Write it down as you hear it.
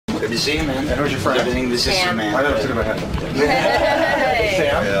Good to see you, man. And who's your friend? Everything. This is Sam. man. I never took my head. Hey.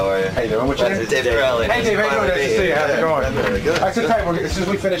 Sam. How are you? How you doing? What's your name? Dave Crowley. Hey, Dave. How you doing? Nice to see you. How's it going? Very good. All right, sit tight. As soon as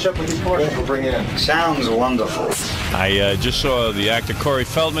we finish up with these courses, we'll bring you in. Sounds wonderful. I just saw the actor Corey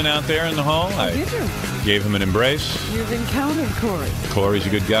Feldman out there in the hall. I Did you? gave him an embrace. You've encountered Corey Corey's a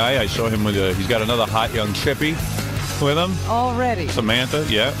good guy. I saw him with he's got another hot young chippy with him. already. Samantha,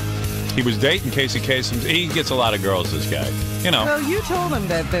 yeah. He was dating Casey Kasem's. He gets a lot of girls, this guy. You know. Well, you told him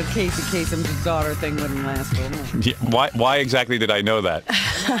that the Casey Kasem's daughter thing wouldn't last for long. Yeah, why exactly did I know that?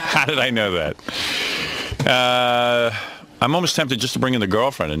 How did I know that? I'm almost tempted just to bring in the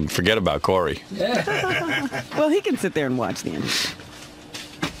girlfriend and forget about Corey. Well, he can sit there and watch the end.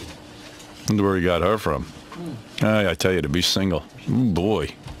 Wonder where he got her from. I tell you, to be single. Ooh, boy.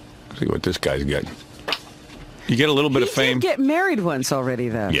 See what this guy's getting. You get a little bit of fame. He did get married once already,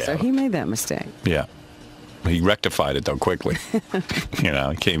 though, Yeah. so he made that mistake. Yeah. He rectified it, though, quickly. You know,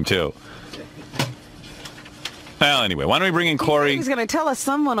 it came to. Well, anyway, why don't we bring in Corey? He's going to tell us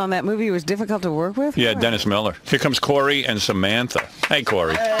someone on that movie was difficult to work with? Yeah, Dennis Miller. Here comes Corey and Samantha. Hey,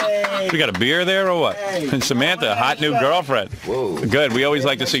 Corey. Hey. We got a beer there or what? Hey. And Samantha, hot new girlfriend. Whoa. Good. We always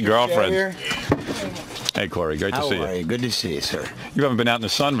like to see girlfriends. Hey, Corey. Great to How see you. are you? Good to see you, sir. You haven't been out in the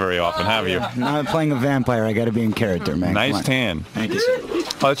sun very often, have you? I'm playing a vampire. I got to be in character, man. Come Nice on. tan. Thank you, sir.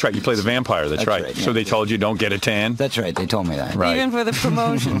 Oh, that's right. You play the vampire. That's right. right, So yeah. they told you don't get a tan? That's right. They told me that. Right. Even for the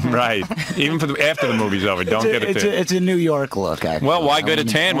promotion. Right. Even for after the movie's over, don't get a tan. It's a New York look, actually. Well, why get a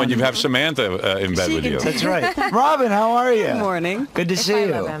tan when you have Samantha in bed with you? That's right. Robin, how are you? Good morning. Good to see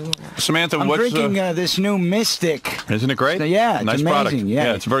you. Samantha, I'm what's drinking this new Mystic. isn't it great? Yeah, it's nice amazing, product.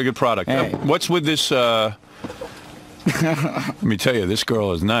 yeah. It's a very good product. Hey. What's with this? Let me tell you, this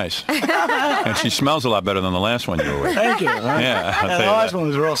girl is nice, and she smells a lot better than the last one you were with. Thank you. Yeah, I'll the tell you last that. one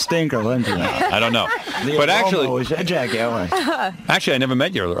was a real stinker, wasn't it? I don't know, The but aroma was Jack Allen. actually, I never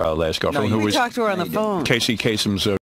met your last girlfriend, No, who you was Talk to her on the phone. Casey Kasem's